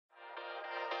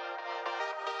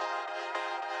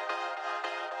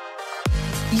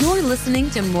You're listening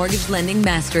to Mortgage Lending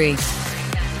Mastery.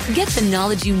 Get the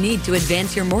knowledge you need to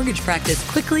advance your mortgage practice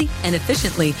quickly and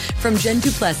efficiently from Jen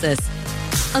Duplessis,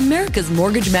 America's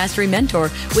Mortgage Mastery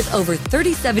mentor with over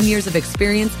 37 years of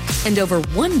experience and over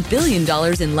 $1 billion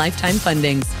in lifetime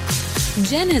fundings.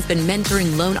 Jen has been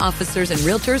mentoring loan officers and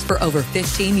realtors for over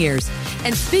 15 years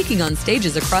and speaking on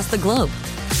stages across the globe.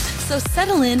 So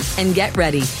settle in and get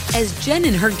ready as Jen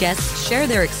and her guests share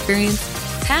their experience,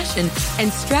 passion,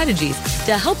 and strategies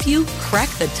to help you crack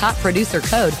the top producer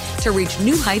code to reach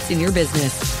new heights in your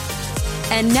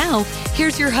business. And now,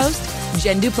 here's your host,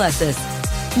 Jen Duplessis,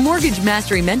 Mortgage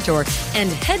Mastery Mentor and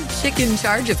head chick in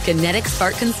charge of Kinetic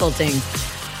Spark Consulting.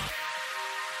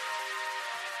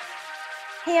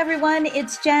 Hey everyone,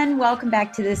 it's Jen. Welcome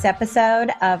back to this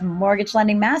episode of Mortgage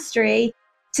Lending Mastery.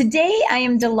 Today, I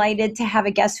am delighted to have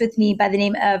a guest with me by the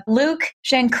name of Luke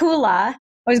Shankula.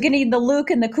 I was going to eat the Luke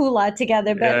and the Kula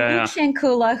together, but Luke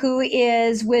Shankula, who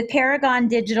is with Paragon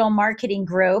Digital Marketing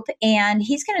Group, and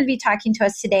he's going to be talking to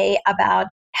us today about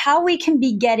how we can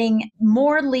be getting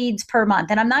more leads per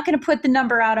month. And I'm not going to put the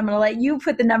number out. I'm going to let you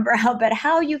put the number out, but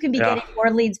how you can be getting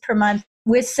more leads per month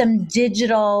with some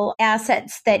digital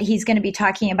assets that he's going to be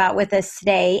talking about with us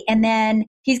today. And then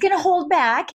he's going to hold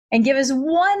back and give us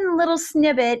one little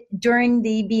snippet during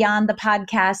the Beyond the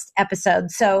Podcast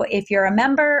episode. So if you're a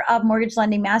member of Mortgage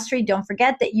Lending Mastery, don't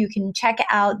forget that you can check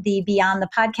out the Beyond the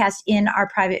Podcast in our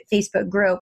private Facebook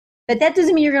group. But that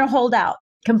doesn't mean you're going to hold out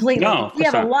completely. No, we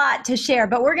have a lot to share,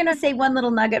 but we're going to say one little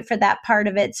nugget for that part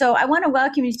of it. So I want to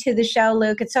welcome you to the show,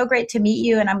 Luke. It's so great to meet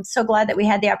you. And I'm so glad that we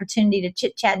had the opportunity to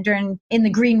chit chat in the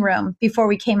green room before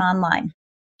we came online.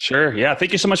 Sure. Yeah.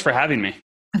 Thank you so much for having me.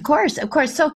 Of course.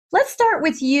 So let's start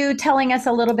with you telling us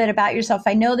a little bit about yourself.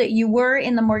 I know that you were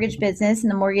in the mortgage business, in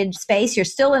the mortgage space. You're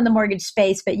still in the mortgage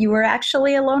space, but you were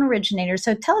actually a loan originator.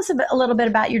 So tell us a little bit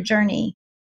about your journey.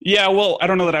 Yeah, well, I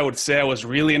don't know that I would say I was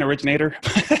really an originator.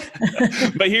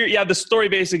 But here, the story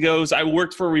basically goes, I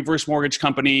worked for a reverse mortgage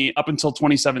company up until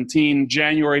 2017.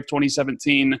 January of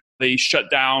 2017, they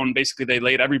shut down. Basically, they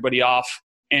laid everybody off.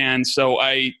 And so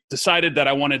I decided that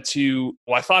I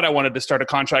thought I wanted to start a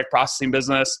contract processing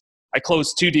business. I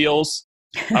closed 2 deals.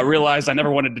 I realized I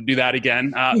never wanted to do that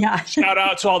again. Shout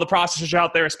out to all the processors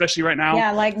out there, especially right now.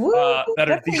 Yeah, like, woo, that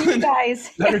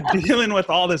are dealing with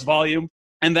all this volume.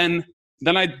 And then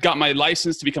I got my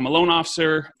license to become a loan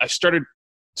officer. I started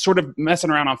sort of messing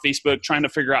around on Facebook, trying to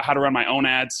figure out how to run my own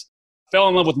ads. Fell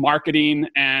in love with marketing,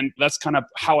 and that's kind of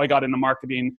how I got into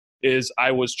marketing. Is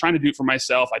I was trying to do it for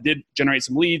myself. I did generate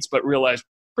some leads, but realized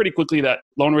pretty quickly that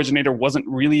loan originator wasn't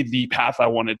really the path I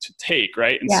wanted to take,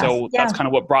 right? And that's kind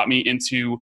of what brought me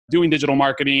into doing digital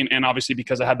marketing. And obviously,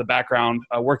 because I had the background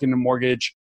working in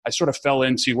mortgage, I sort of fell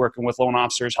into working with loan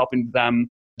officers, helping them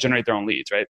generate their own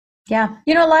leads, right? Yeah.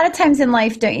 You know, a lot of times in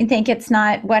life, don't you think it's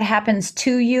not what happens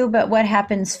to you, but what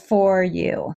happens for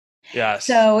you? Yes.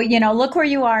 So, look where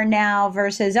you are now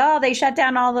versus, they shut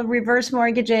down all the reverse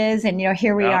mortgages and,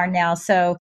 here we are now.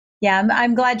 So, yeah,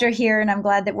 I'm glad you're here and I'm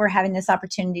glad that we're having this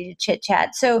opportunity to chit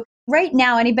chat. So right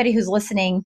now, anybody who's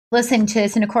listening to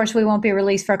this, and of course, we won't be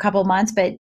released for a couple of months,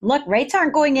 but look, rates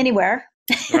aren't going anywhere.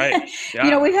 Right.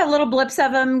 Yeah. We've had little blips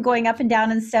of them going up and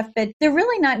down and stuff, but they're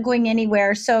really not going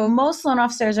anywhere. So most loan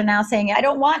officers are now saying, I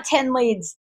don't want 10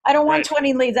 leads. I don't want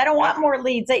 20 leads. I don't want more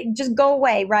leads. They just go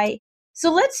away, right?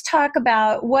 So let's talk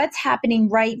about what's happening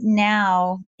right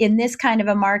now in this kind of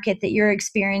a market that you're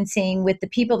experiencing with the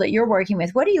people that you're working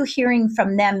with. What are you hearing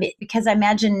from them? Because I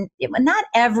imagine not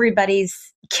everybody's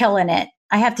killing it.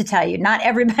 I have to tell you, not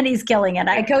everybody's killing it.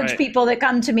 I coach people that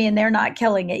come to me and they're not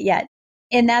killing it yet.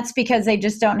 And that's because they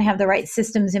just don't have the right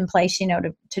systems in place,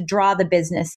 to draw the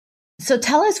business. So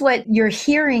tell us what you're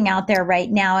hearing out there right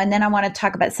now. And then I want to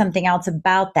talk about something else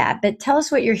about that. But tell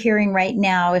us what you're hearing right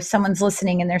now. If someone's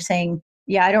listening and they're saying,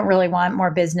 yeah, I don't really want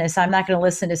more business, I'm not going to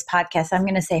listen to this podcast, I'm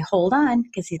going to say, hold on,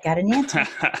 because he's got an answer.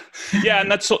 Yeah, and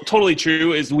that's totally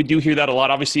true. Is we do hear that a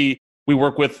lot. Obviously, we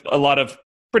work with a lot of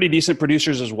pretty decent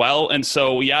producers as well. And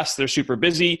so, yes, they're super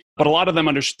busy, but a lot of them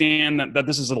understand that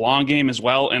this is a long game as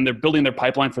well. And they're building their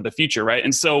pipeline for the future, right?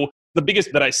 And so the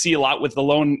biggest that I see a lot with the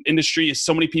loan industry is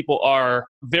so many people are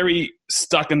very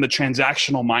stuck in the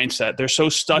transactional mindset. They're so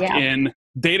stuck in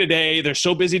day to day. They're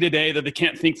so busy today that they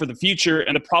can't think for the future.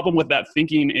 And the problem with that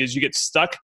thinking is you get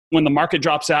stuck when the market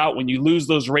drops out, when you lose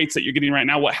those rates that you're getting right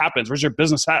now. What happens? Where's your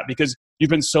business at? Because you've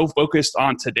been so focused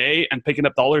on today and picking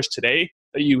up dollars today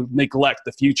that you neglect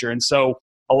the future. And so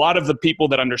a lot of the people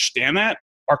that understand that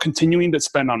are continuing to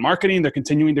spend on marketing. They're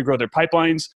continuing to grow their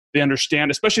pipelines. They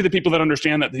understand, especially the people that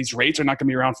understand that these rates are not going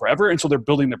to be around forever. And so they're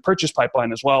building their purchase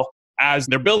pipeline as well as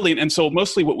they're building. And so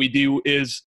mostly what we do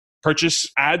is purchase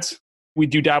ads We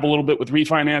do dabble a little bit with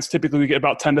refinance. Typically, we get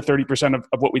about 10 to 30%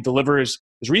 of what we deliver is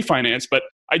refinance. But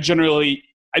I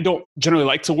don't generally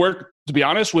like to work, to be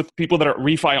honest, with people that are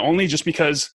refi only, just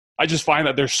because I just find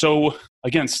that they're so,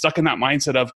 again, stuck in that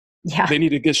mindset of they need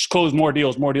to close more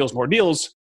deals.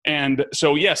 And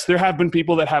so, yes, there have been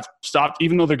people that have stopped,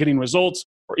 even though they're getting results,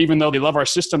 or even though they love our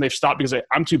system, they've stopped because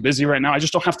I'm too busy right now. I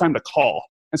just don't have time to call.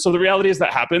 And so the reality is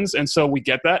that happens. And so we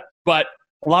get that. But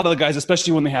a lot of the guys,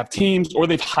 especially when they have teams or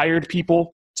they've hired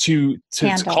people to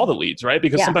call the leads, right?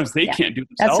 Because sometimes they can't do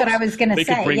themselves. That's what I was going to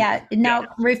say. Now,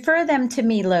 refer them to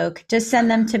me, Luke. Just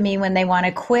send them to me when they want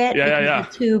to quit because they're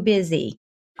too busy.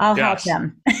 I'll help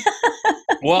them.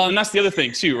 Well, and that's the other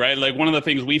thing too, right? Like one of the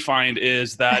things we find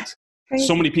is that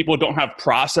so many people don't have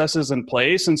processes in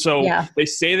place. And so they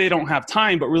say they don't have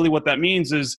time, but really what that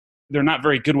means is they're not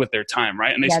very good with their time,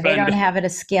 right? And they don't have a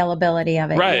scalability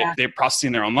of it. Right. Yeah. They're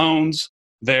processing their own loans.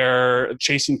 They're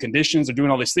chasing conditions. They're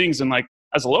doing all these things. And like,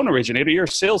 as a loan originator, you're a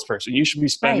salesperson. You should be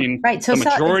spending the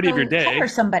majority of your day. Hire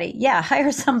somebody. Yeah,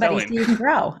 hire somebody so you can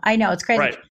grow. I know, it's crazy.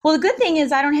 Right. Well, the good thing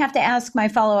is I don't have to ask my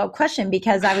follow-up question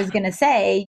because I was going to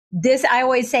say this. I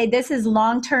always say this is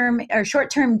long-term or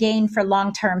short-term gain for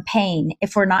long-term pain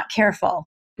if we're not careful.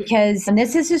 Because and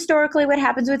this is historically what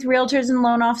happens with realtors and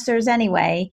loan officers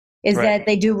anyway, is that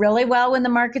they do really well when the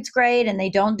market's great and they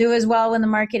don't do as well when the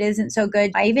market isn't so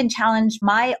good. I even challenged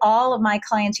all of my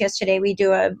clients yesterday. We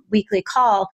do a weekly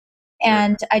call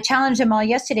and I challenged them all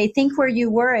yesterday. Think where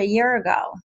you were a year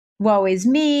ago. Woe is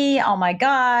me. Oh my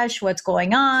gosh, what's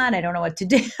going on? I don't know what to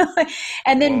do.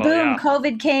 And then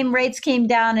COVID came, rates came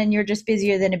down and you're just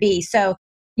busier than a bee. So,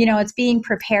 it's being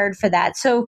prepared for that.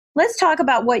 So let's talk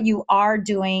about what you are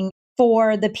doing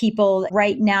for the people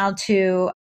right now to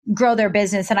grow their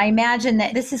business. And I imagine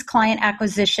that this is client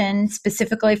acquisition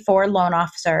specifically for loan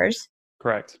officers.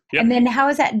 Correct. Yep. And then how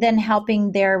is that then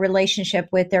helping their relationship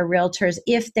with their realtors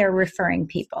if they're referring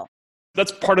people?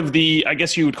 That's part of the, I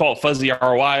guess you would call it fuzzy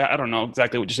ROI. I don't know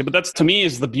exactly what you say, but that's to me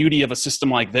is the beauty of a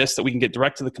system like this that we can get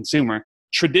direct to the consumer.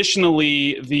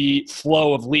 Traditionally, the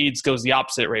flow of leads goes the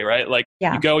opposite way, right? Like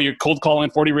you're cold calling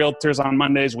 40 realtors on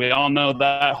Mondays. We all know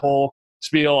that whole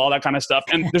spiel, all that kind of stuff.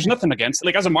 And there's nothing against it.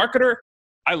 Like as a marketer,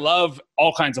 I love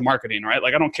all kinds of marketing, right?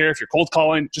 Like I don't care if you're cold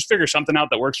calling, just figure something out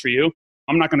that works for you.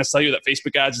 I'm not going to tell you that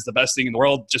Facebook ads is the best thing in the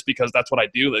world just because that's what I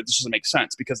do. It just doesn't make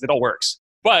sense because it all works.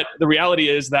 But the reality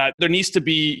is that there needs to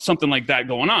be something like that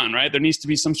going on, right? There needs to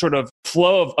be some sort of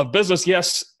flow of business.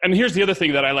 Yes. And here's the other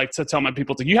thing that I like to tell my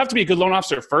people you have to be a good loan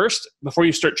officer first before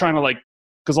you start trying to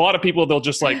because a lot of people, they'll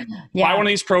just buy one of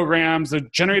these programs, they'll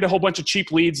generate a whole bunch of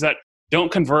cheap leads that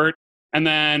don't convert.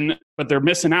 But they're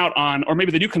missing out on, or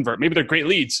maybe they do convert, maybe they're great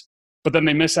leads, but then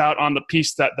they miss out on the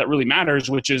piece that really matters,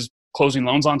 which is closing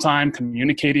loans on time,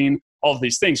 communicating, all of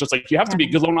these things. So it's you have to be a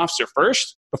good loan officer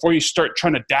first before you start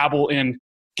trying to dabble in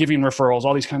giving referrals,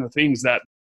 all these kind of things that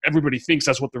everybody thinks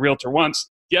that's what the realtor wants.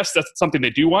 Yes, that's something they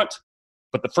do want,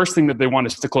 but the first thing that they want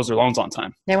is to close their loans on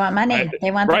time. They want money. Right?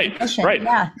 They want the commission. Right.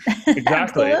 Yeah.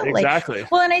 Exactly. Exactly.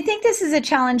 Well, and I think this is a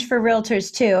challenge for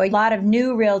realtors too. A lot of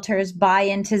new realtors buy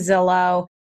into Zillow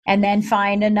and then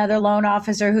find another loan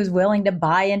officer who's willing to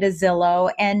buy into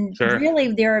Zillow. And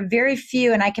really, there are very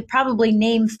few, and I could probably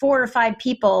name 4 or 5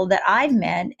 people that I've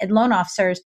met at loan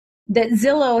officers that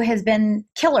Zillow has been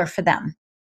killer for them.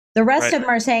 The rest of them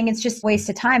are saying it's just a waste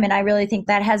of time. And I really think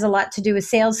that has a lot to do with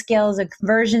sales skills and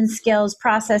conversion skills,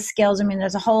 process skills. I mean,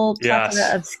 there's a whole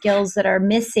plethora of skills that are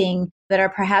missing that are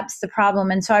perhaps the problem.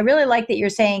 And so I really like that you're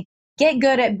saying, get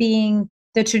good at being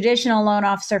the traditional loan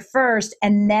officer first,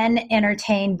 and then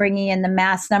entertain bringing in the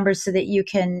mass numbers so that you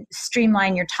can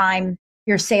streamline your time,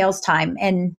 your sales time.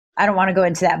 And I don't want to go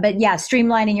into that, but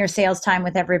streamlining your sales time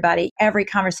with everybody. Every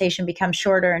conversation becomes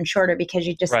shorter and shorter because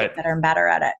you just get better and better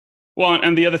at it. Well,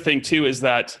 and the other thing too is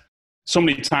that so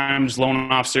many times loan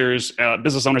officers,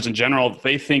 business owners in general,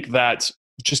 they think that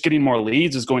just getting more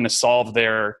leads is going to solve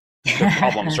their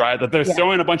problems, right? That they're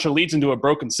throwing a bunch of leads into a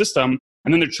broken system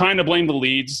and then they're trying to blame the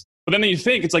leads. But then you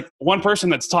think it's one person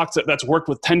that's worked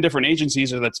with 10 different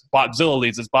agencies or that's bought Zillow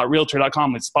leads, that's bought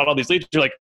Realtor.com, that's bought all these leads. You're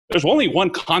there's only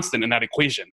one constant in that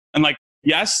equation. And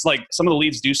yes, some of the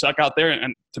leads do suck out there.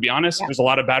 And to be honest, there's a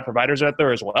lot of bad providers out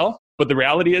there as well. But the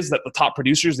reality is that the top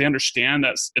producers, they understand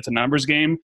that it's a numbers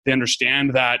game. They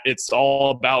understand that it's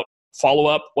all about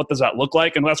follow-up. What does that look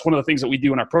like? And that's one of the things that we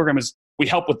do in our program is we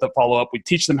help with the follow-up. We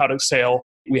teach them how to sell.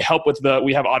 We help with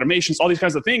we have automations, all these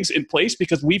kinds of things in place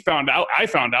because I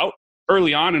found out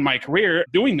early on in my career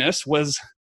doing this was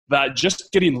that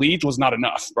just getting leads was not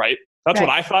enough, right? That's what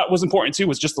I thought was important too,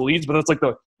 was just the leads, but that's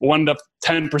the 1 to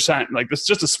 10%. It's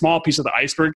just a small piece of the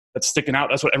iceberg that's sticking out.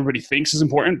 That's what everybody thinks is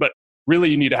important. But really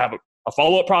you need to have a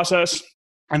follow-up process,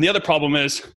 And the other problem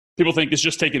is people think it's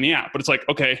just taking the app, but it's like,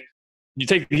 okay, you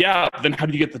take the app, then how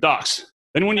do you get the docs?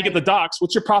 Then when you get the docs,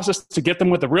 what's your process to get them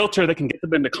with a realtor that can get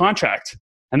them into contract?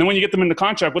 And then when you get them into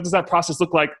contract, what does that process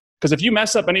look like? Because if you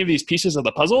mess up any of these pieces of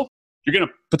the puzzle, you're going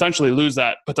to potentially lose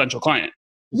that potential client.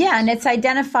 Yeah. And it's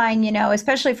identifying,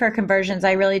 especially for conversions,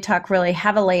 I really talk really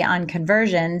heavily on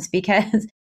conversions because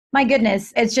my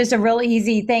goodness, it's just a real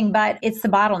easy thing, but it's the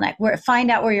bottleneck.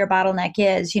 Find out where your bottleneck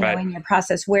is, Right. in your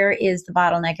process. Where is the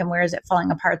bottleneck and where is it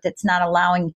falling apart that's not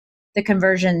allowing the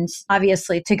conversions,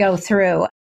 obviously, to go through?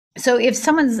 So if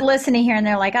someone's listening here and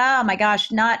they're like, oh my gosh,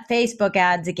 not Facebook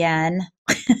ads again.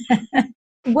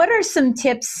 What are some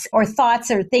tips or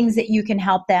thoughts or things that you can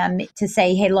help them to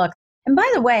say, hey, look, and by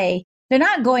the way, they're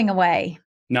not going away.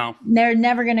 No. They're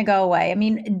never going to go away. I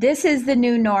mean, this is the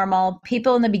new normal.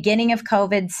 People in the beginning of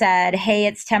COVID said, hey,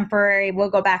 it's temporary. We'll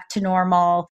go back to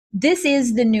normal. This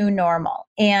is the new normal.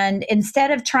 And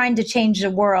instead of trying to change the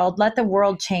world, let the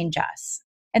world change us.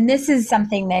 And this is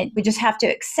something that we just have to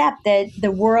accept, that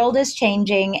the world is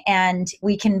changing and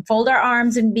we can fold our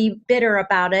arms and be bitter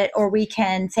about it, or we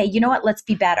can say, you know what, let's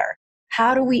be better.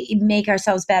 How do we make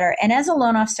ourselves better? And as a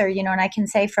loan officer, and I can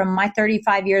say from my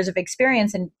 35 years of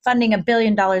experience in funding $1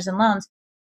 billion in loans,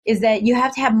 is that you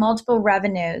have to have multiple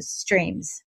revenue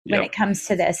streams when it comes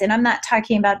to this. And I'm not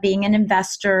talking about being an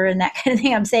investor and that kind of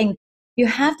thing. I'm saying you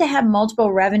have to have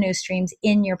multiple revenue streams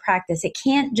in your practice. It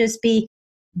can't just be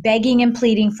begging and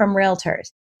pleading from realtors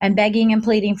and begging and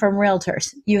pleading from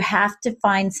realtors. You have to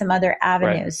find some other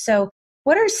avenues. Right. So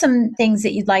what are some things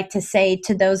that you'd like to say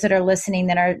to those that are listening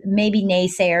that are maybe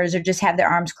naysayers or just have their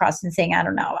arms crossed and saying, I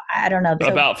don't know. So,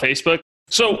 about Facebook?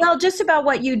 Well, just about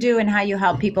what you do and how you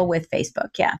help people with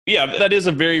Facebook. Yeah. Yeah, that is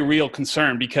a very real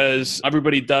concern because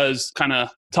everybody does kind of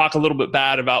talk a little bit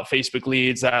bad about Facebook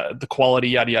leads, the quality,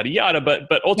 yada, yada, yada. But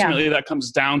ultimately that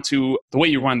comes down to the way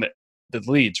you run the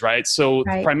leads, right? So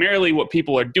primarily what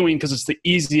people are doing, because it's the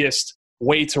easiest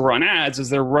way to run ads,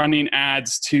 is they're running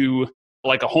ads to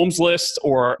like a homes list,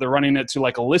 or they're running it to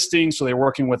like a listing. So they're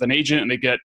working with an agent and they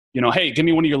get, hey, give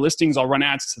me one of your listings, I'll run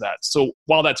ads to that. So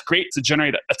while that's great to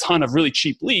generate a ton of really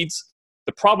cheap leads,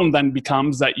 the problem then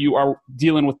becomes that you are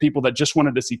dealing with people that just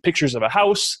wanted to see pictures of a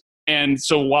house. And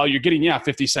so while you're getting,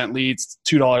 50-cent leads,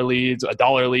 $2 leads,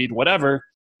 $1 lead, whatever,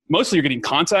 mostly you're getting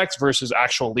contacts versus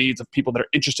actual leads of people that are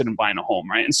interested in buying a home,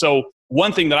 right? And so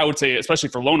one thing that I would say, especially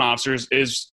for loan officers,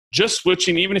 is just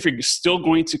switching, even if you're still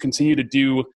going to continue to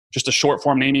do just a short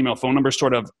form name, email, phone number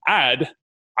sort of ad,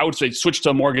 I would say switch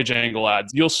to mortgage angle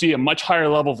ads. You'll see a much higher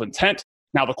level of intent.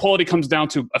 Now, the quality comes down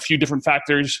to a few different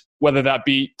factors, whether that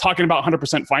be talking about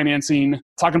 100% financing,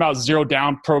 talking about zero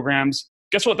down programs.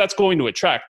 Guess what that's going to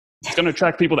attract? It's going to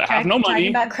attract people that have no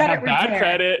money, have bad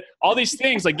credit, all these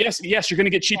things. Like, yes, you're going to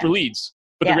get cheaper leads.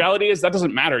 But the reality is that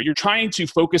doesn't matter. You're trying to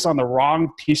focus on the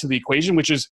wrong piece of the equation, which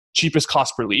is cheapest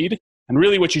cost per lead. And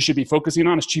really what you should be focusing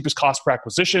on is cheapest cost per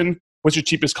acquisition. What's your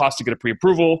cheapest cost to get a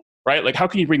pre-approval, right? Like, how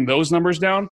can you bring those numbers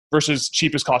down versus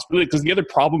cheapest cost per lead? Because the other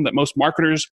problem that most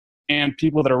marketers and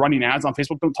people that are running ads on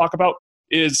Facebook don't talk about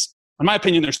is, in my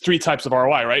opinion, there's 3 types of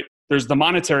ROI, right? There's the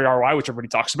monetary ROI, which everybody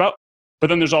talks about, but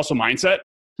then there's also mindset.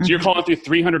 So you're calling through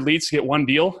 300 leads to get one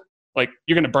deal, like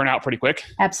you're going to burn out pretty quick.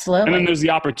 Absolutely. And then there's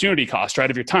the opportunity cost, right,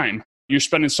 of your time. You're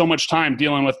spending so much time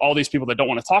dealing with all these people that don't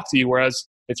want to talk to you. Whereas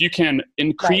if you can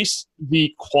increase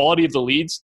the quality of the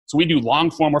leads, so we do long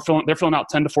form, they're filling out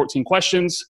 10 to 14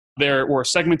 questions. We're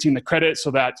segmenting the credit so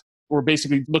that we're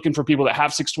basically looking for people that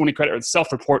have 620 credit or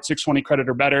self-report 620 credit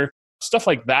or better, stuff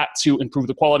like that to improve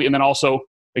the quality. And then also,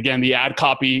 again, the ad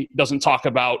copy doesn't talk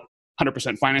about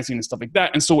 100% financing and stuff like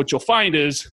that. And so what you'll find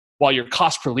is while your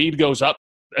cost per lead goes up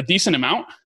a decent amount,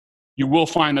 you will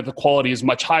find that the quality is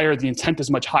much higher, the intent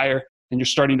is much higher, and you're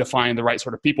starting to find the right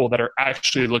sort of people that are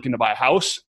actually looking to buy a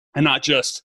house and not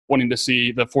just wanting to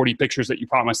see the 40 pictures that you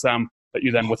promised them that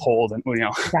you then withhold. And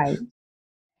Right.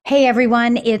 Hey,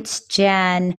 everyone, it's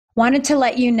Jen. Wanted to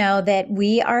let you know that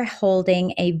we are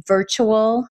holding a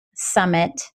virtual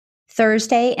summit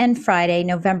Thursday and Friday,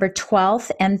 November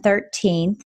 12th and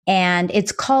 13th. And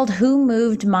it's called Who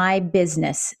Moved My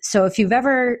Business? So if you've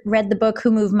ever read the book,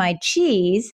 Who Moved My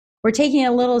Cheese, we're taking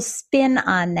a little spin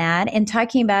on that and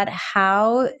talking about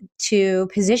how to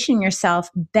position yourself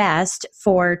best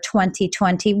for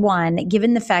 2021,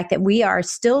 given the fact that we are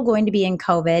still going to be in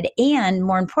COVID. And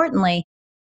more importantly,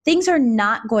 things are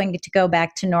not going to go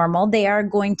back to normal. They are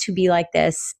going to be like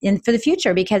this for the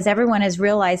future because everyone has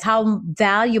realized how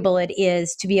valuable it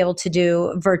is to be able to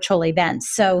do virtual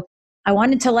events. So I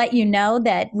wanted to let you know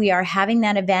that we are having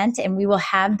that event and we will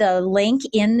have the link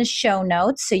in the show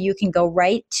notes so you can go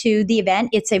right to the event.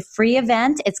 It's a free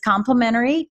event. It's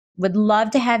complimentary. Would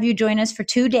love to have you join us for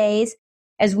 2 days.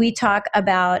 as we talk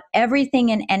about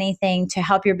everything and anything to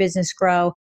help your business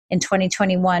grow in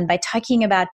 2021 by talking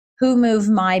about who moved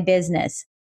my business.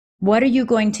 What are you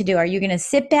going to do? Are you going to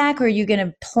sit back or are you going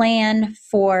to plan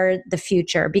for the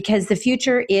future? Because the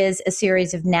future is a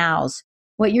series of nows.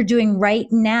 What you're doing right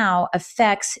now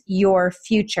affects your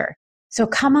future. So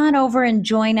come on over and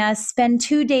join us. Spend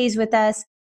 2 days with us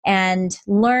and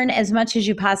learn as much as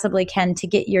you possibly can to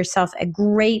get yourself a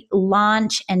great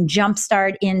launch and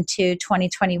jumpstart into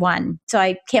 2021. So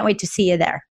I can't wait to see you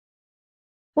there.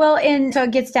 Well, and so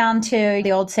it gets down to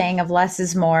the old saying of less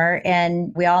is more,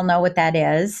 and we all know what that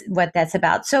is, what that's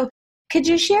about. So could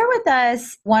you share with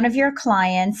us one of your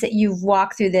clients that you've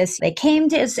walked through this? They came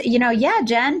to us,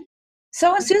 Jen,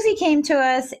 so Susie came to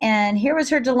us and here was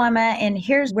her dilemma and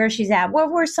here's where she's at. What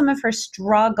were some of her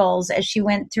struggles as she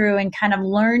went through and kind of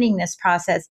learning this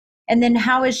process? And then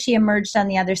how has she emerged on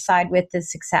the other side with the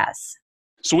success?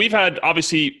 So we've had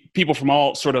obviously people from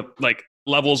all sort of like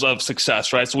levels of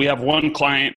success, right? So we have one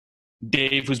client,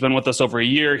 Dave, who's been with us over a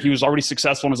year. He was already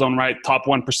successful in his own right, top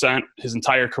 1% his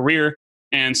entire career.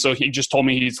 And so he just told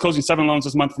me he's closing 7 loans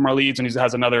this month from our leads, and he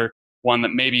has another one that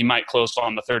maybe might close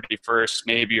on the 31st,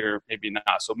 maybe, or maybe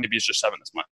not. So maybe it's just 7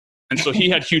 this month. And so he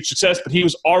had huge success, but he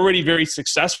was already very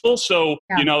successful. So,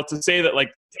 to say that, like,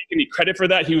 take any credit for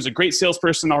that, he was a great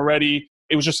salesperson already.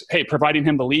 It was just, hey, providing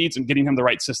him the leads and getting him the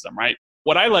right system, right?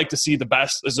 What I like to see the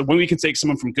best is when we can take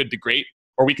someone from good to great,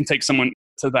 or we can take someone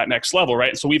to that next level,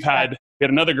 right? So we had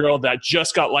another girl that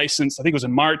just got licensed, I think it was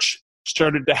in March,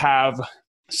 started to have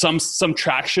some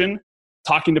traction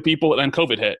talking to people, and then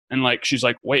COVID hit. And like, she's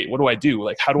like, wait, what do I do?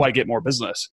 Like, how do I get more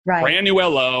business? Right. Brand new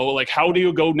LO, like, how do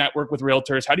you go network with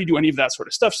realtors? How do you do any of that sort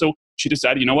of stuff? So she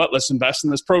decided, you know what, let's invest in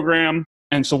this program.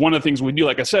 And so one of the things we do,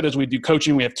 like I said, is we do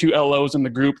coaching. We have 2 LOs in the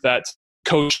group that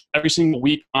coach every single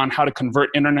week on how to convert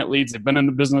internet leads. They've been in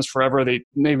the business forever. They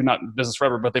maybe not in the business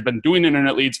forever, but they've been doing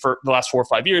internet leads for the last 4 or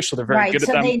 5 years. So they're very good at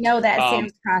them. So they know that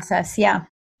sales process. Yeah.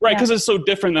 Right. Because it's so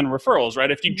different than referrals,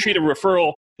 right? If you treat a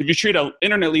referral, if you treat an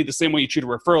internet lead the same way you treat a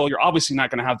referral, you're obviously not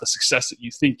going to have the success that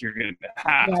you think you're going to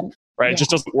have, right? Yeah. It just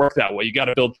doesn't work that way. You got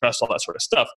to build trust, all that sort of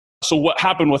stuff. So what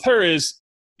happened with her is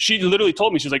she literally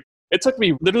told me, she's like, it took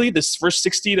me literally this first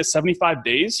 60 to 75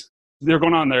 days. They're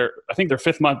going on I think their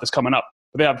 5th month is coming up.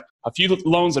 They have a few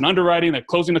loans in underwriting. They're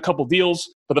closing a couple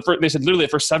deals. But they said literally the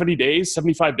first 70 days,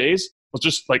 75 days was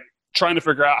just like trying to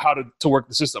figure out how to work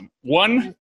the system.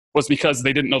 One was because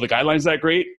they didn't know the guidelines that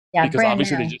great. Yeah, because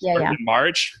obviously they just started in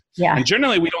March. Yeah. And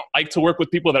generally we don't like to work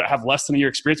with people that have less than a year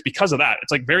experience because of that.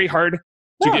 It's like very hard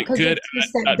to get good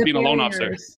at being a loan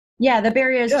officer. Yeah, the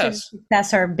barriers to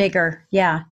success are bigger.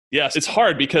 Yeah. Yes, it's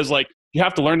hard because like you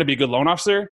have to learn to be a good loan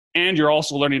officer, and you're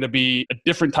also learning to be a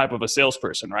different type of a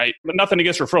salesperson, right? But nothing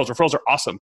against referrals. Referrals are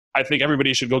awesome. I think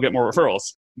everybody should go get more referrals.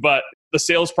 But the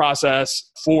sales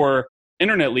process for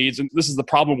internet leads, and this is the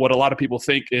problem, what a lot of people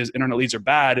think is internet leads are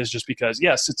bad, is just because,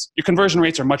 yes, your conversion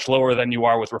rates are much lower than you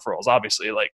are with referrals,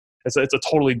 obviously. Like it's a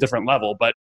totally different level.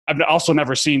 But I've also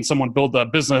never seen someone build a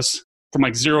business from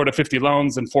like 0 to 50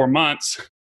 loans in 4 months.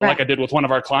 Right. Like I did with one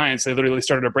of our clients. They literally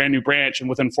started a brand new branch, and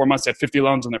within 4 months, they had 50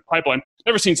 loans in their pipeline.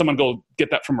 Never seen someone go get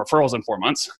that from referrals in 4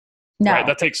 months. No. Right?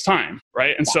 That takes time,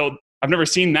 right? And so I've never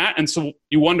seen that. And so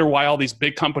you wonder why all these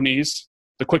big companies,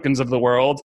 the Quickens of the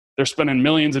world, they're spending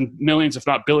millions and millions, if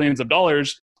not billions of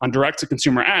dollars on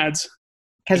direct-to-consumer ads.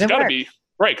 Because it works.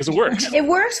 Right, because it works. It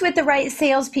works with the right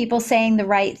salespeople saying the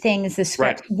right things, the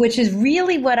script, which is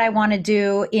really what I want to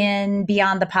do in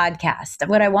Beyond the Podcast.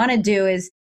 What I want to do is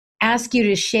ask you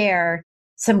to share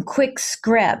some quick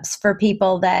scripts for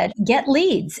people that get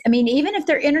leads. I mean, even if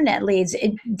they're internet leads,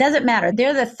 it doesn't matter.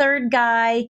 They're the third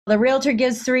guy. The realtor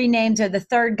gives 3 names, or the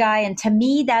third guy. And to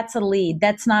me, that's a lead.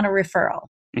 That's not a referral.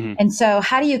 Mm-hmm. And so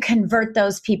how do you convert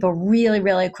those people really,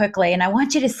 really quickly? And I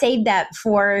want you to save that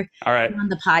for on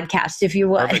the podcast, if you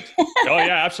would. Perfect. Oh,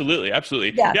 yeah, absolutely.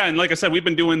 Absolutely. Yeah. And like I said, we've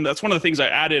been doing, that's one of the things I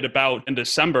added about in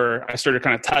December. I started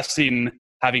kind of testing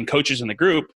having coaches in the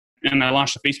group. And I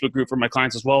launched a Facebook group for my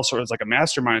clients as well. Sort of like a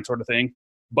mastermind sort of thing.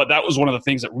 But that was one of the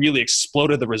things that really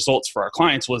exploded the results for our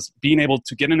clients, was being able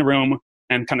to get in a room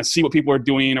and kind of see what people are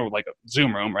doing, or like a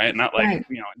Zoom room, right? Not like,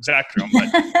 exact room,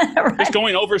 but just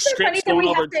going over scripts, going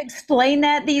over. Have to explain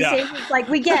that these days. It's like,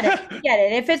 we get it. We get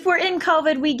it. If we're in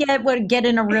COVID, we get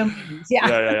in a room.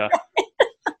 Yeah.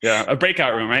 Yeah, a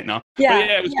breakout room right now. Yeah, but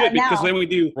it was good because then we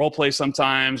do role play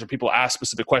sometimes, or people ask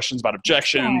specific questions about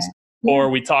objections. Or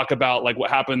we talk about like what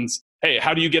happens. Hey,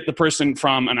 how do you get the person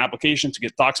from an application to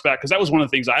get docs back? Because that was one of the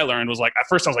things I learned was like, at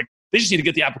first I was like, they just need to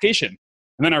get the application.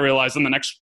 And then I realized then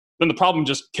the problem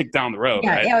just kicked down the road.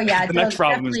 Yeah. Right? Oh yeah. The next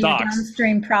problem is docs.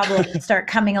 Downstream problems start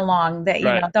coming along,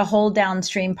 the whole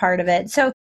downstream part of it.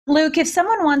 So Luke, if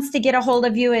someone wants to get a hold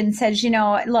of you and says,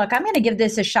 look, I'm going to give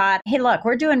this a shot. Hey, look,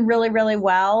 we're doing really, really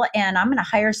well, and I'm going to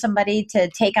hire somebody to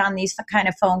take on these kind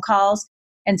of phone calls.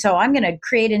 And so I'm going to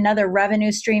create another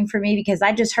revenue stream for me because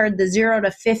I just heard the 0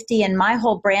 to 50 and my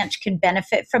whole branch could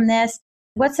benefit from this.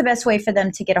 What's the best way for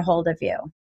them to get a hold of you?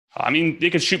 I mean, they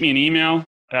could shoot me an email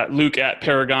at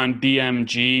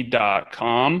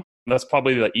luke@paragondmg.com. That's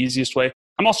probably the easiest way.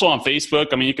 I'm also on Facebook.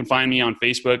 I mean, you can find me on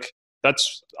Facebook.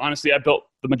 That's honestly, I built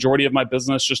the majority of my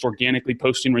business just organically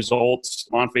posting results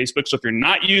on Facebook. So if you're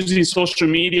not using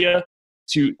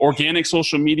organic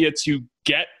social media to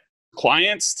get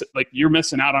clients, you're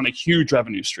missing out on a huge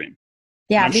revenue stream.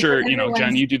 Yeah. And I'm sure,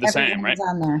 Jen, you do the same, right?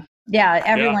 On there. Yeah.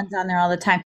 Everyone's on there all the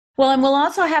time. Well, and we'll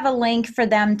also have a link for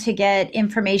them to get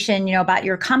information, about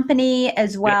your company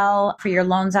as well, for your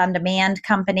Loans on Demand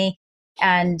company.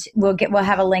 And we'll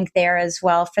have a link there as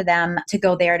well for them to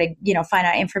go there to, find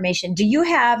out information. Do you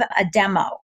have a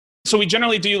demo? So we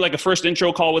generally do a first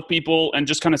intro call with people and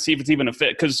just kind of see if it's even a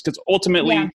fit. Because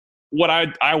ultimately what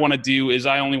I want to do is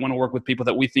I only want to work with people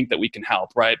that we think that we can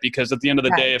help, right? Because at the end of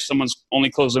the day, if someone's only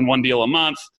closing one deal a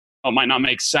month, it might not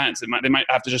make sense. They might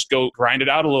have to just go grind it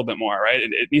out a little bit more, right?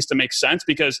 It needs to make sense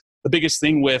because the biggest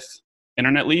thing with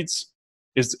internet leads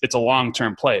is it's a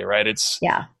long-term play, right? It's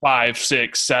 5,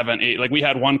 6, 7, 8. We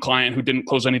had one client who didn't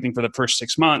close anything for the first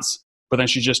 6 months, but then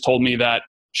she just told me that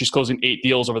she's closing 8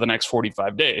 deals over the next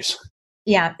 45 days.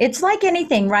 Yeah, it's like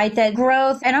anything, right? That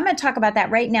growth, and I'm going to talk about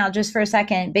that right now just for a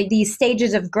second, but these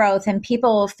stages of growth, and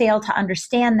people fail to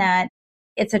understand that.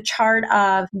 It's a chart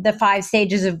of the 5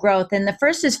 stages of growth. And the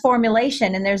first is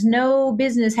formulation, and there's no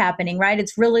business happening, right?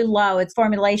 It's really low. It's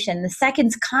formulation. The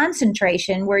second's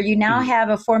concentration, where you now have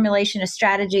a formulation, a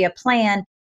strategy, a plan,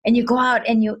 and you go out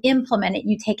and you implement it.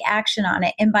 You take action on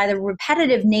it. And by the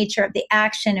repetitive nature of the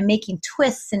action and making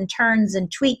twists and turns and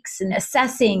tweaks and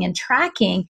assessing and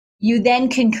tracking, you then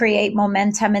can create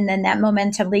momentum. And then that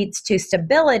momentum leads to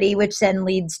stability, which then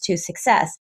leads to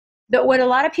success. But what a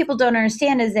lot of people don't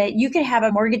understand is that you could have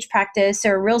a mortgage practice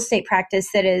or a real estate practice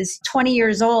that is 20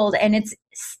 years old and it's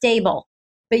stable,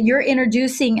 but you're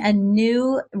introducing a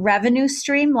new revenue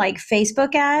stream like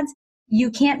Facebook ads.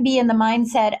 You can't be in the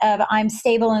mindset of I'm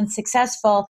stable and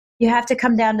successful. You have to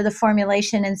come down to the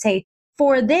formulation and say,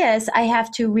 for this, I have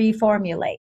to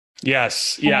reformulate.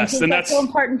 Yes. And that's so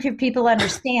important for people to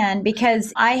understand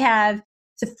because I have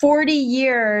 40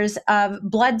 years of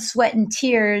blood, sweat, and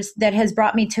tears that has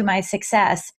brought me to my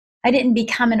success. I didn't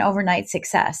become an overnight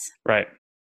success. Right.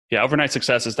 Yeah, overnight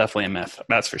success is definitely a myth.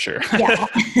 That's for sure. Yeah.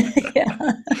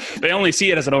 They only see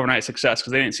it as an overnight success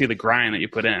because they didn't see the grind that you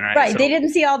put in, right? Right. So, they didn't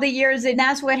see all the years. And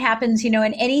that's what happens, in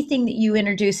anything that you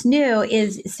introduce new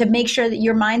is to make sure that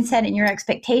your mindset and your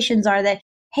expectations are that,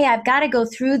 hey, I've got to go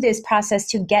through this process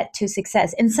to get to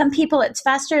success. And some people it's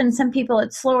faster and some people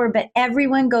it's slower, but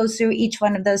everyone goes through each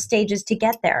one of those stages to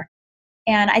get there.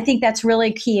 And I think that's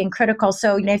really key and critical.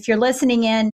 So if you're listening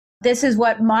in, this is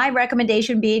what my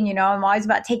recommendation being, I'm always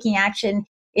about taking action,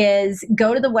 is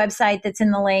go to the website that's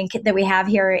in the link that we have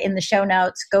here in the show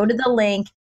notes. Go to the link,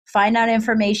 find out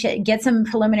information, get some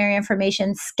preliminary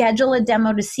information, schedule a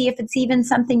demo to see if it's even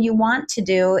something you want to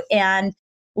do, and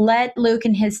let Luke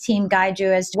and his team guide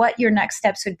you as to what your next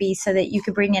steps would be so that you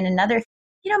could bring in another,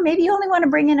 maybe you only want to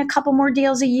bring in a couple more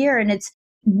deals a year. And it's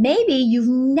maybe you've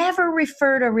never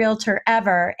referred a realtor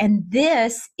ever. And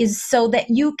this is so that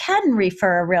you can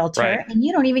refer a realtor and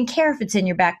you don't even care if it's in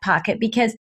your back pocket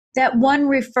because that one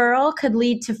referral could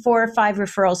lead to 4 or 5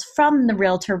 referrals from the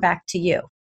realtor back to you.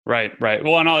 Right.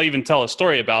 Well, and I'll even tell a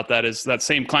story about that is that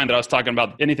same client that I was talking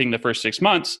about anything the first 6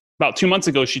 months. About 2 months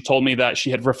ago, she told me that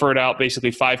she had referred out basically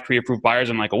 5 pre-approved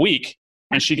buyers in a week.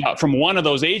 And she got from one of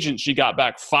those agents, she got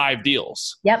back 5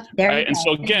 deals. Yep. Right? And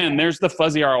so again, there's the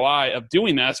fuzzy ROI of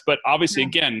doing this. But obviously,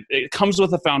 again, it comes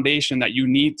with a foundation that you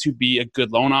need to be a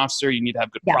good loan officer. You need to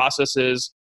have good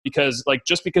processes. Because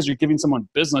just because you're giving someone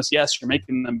business, yes, you're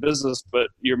making them business, but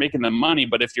you're making them money.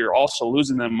 But if you're also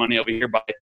losing them money over here by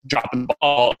dropping the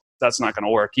ball, that's not going to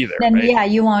work either. Then right?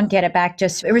 You won't get it back.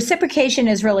 Just reciprocation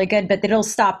is really good, but it'll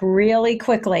stop really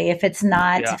quickly if it's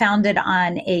not founded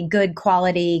on a good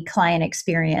quality client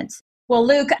experience. Well,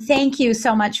 Luke, thank you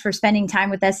so much for spending time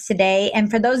with us today. And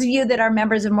for those of you that are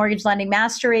members of Mortgage Lending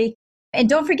Mastery, and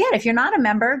don't forget, if you're not a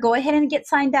member, go ahead and get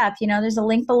signed up. There's a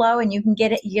link below and you can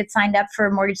get it. You get signed up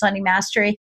for Mortgage Lending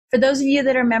Mastery. For those of you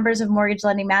that are members of Mortgage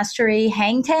Lending Mastery,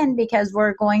 hang 10 because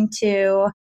we're going to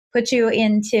put you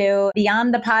into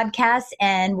Beyond the Podcast,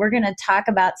 and we're going to talk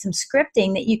about some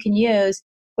scripting that you can use,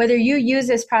 whether you use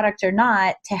this product or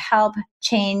not, to help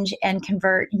change and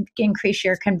convert, increase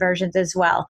your conversions as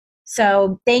well.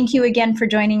 So thank you again for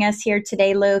joining us here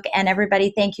today, Luke. And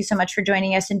everybody, thank you so much for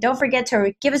joining us. And don't forget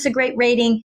to give us a great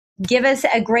rating, give us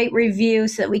a great review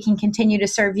so that we can continue to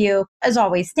serve you. As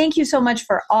always, thank you so much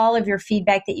for all of your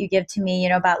feedback that you give to me,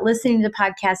 about listening to the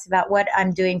podcast, about what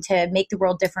I'm doing to make the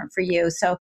world different for you.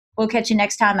 So we'll catch you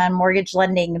next time on Mortgage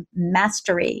Lending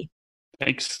Mastery.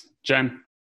 Thanks, Jen.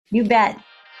 You bet.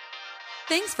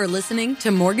 Thanks for listening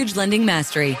to Mortgage Lending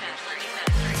Mastery.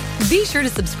 Be sure to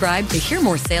subscribe to hear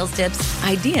more sales tips,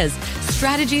 ideas,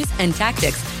 strategies, and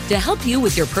tactics to help you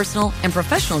with your personal and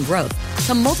professional growth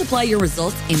to multiply your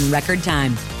results in record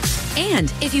time.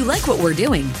 And if you like what we're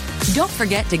doing, don't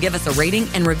forget to give us a rating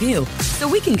and review so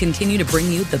we can continue to bring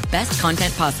you the best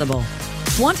content possible.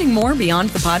 Wanting more beyond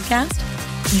the podcast?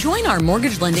 Join our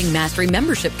Mortgage Lending Mastery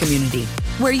membership community,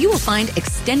 where you will find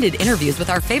extended interviews with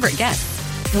our favorite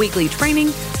guests, weekly training,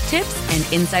 tips,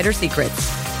 and insider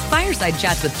secrets, fireside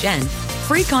chats with Jen,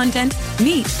 free content,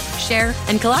 meet, share,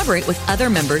 and collaborate with other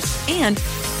members, and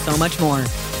so much more.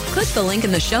 Click the link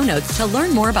in the show notes to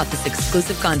learn more about this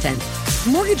exclusive content.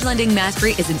 Mortgage Lending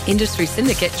Mastery is an Industry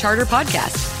Syndicate charter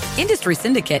podcast. Industry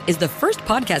Syndicate is the first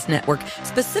podcast network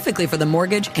specifically for the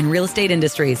mortgage and real estate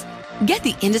industries. Get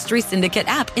the Industry Syndicate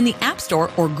app in the App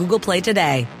Store or Google Play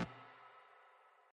today.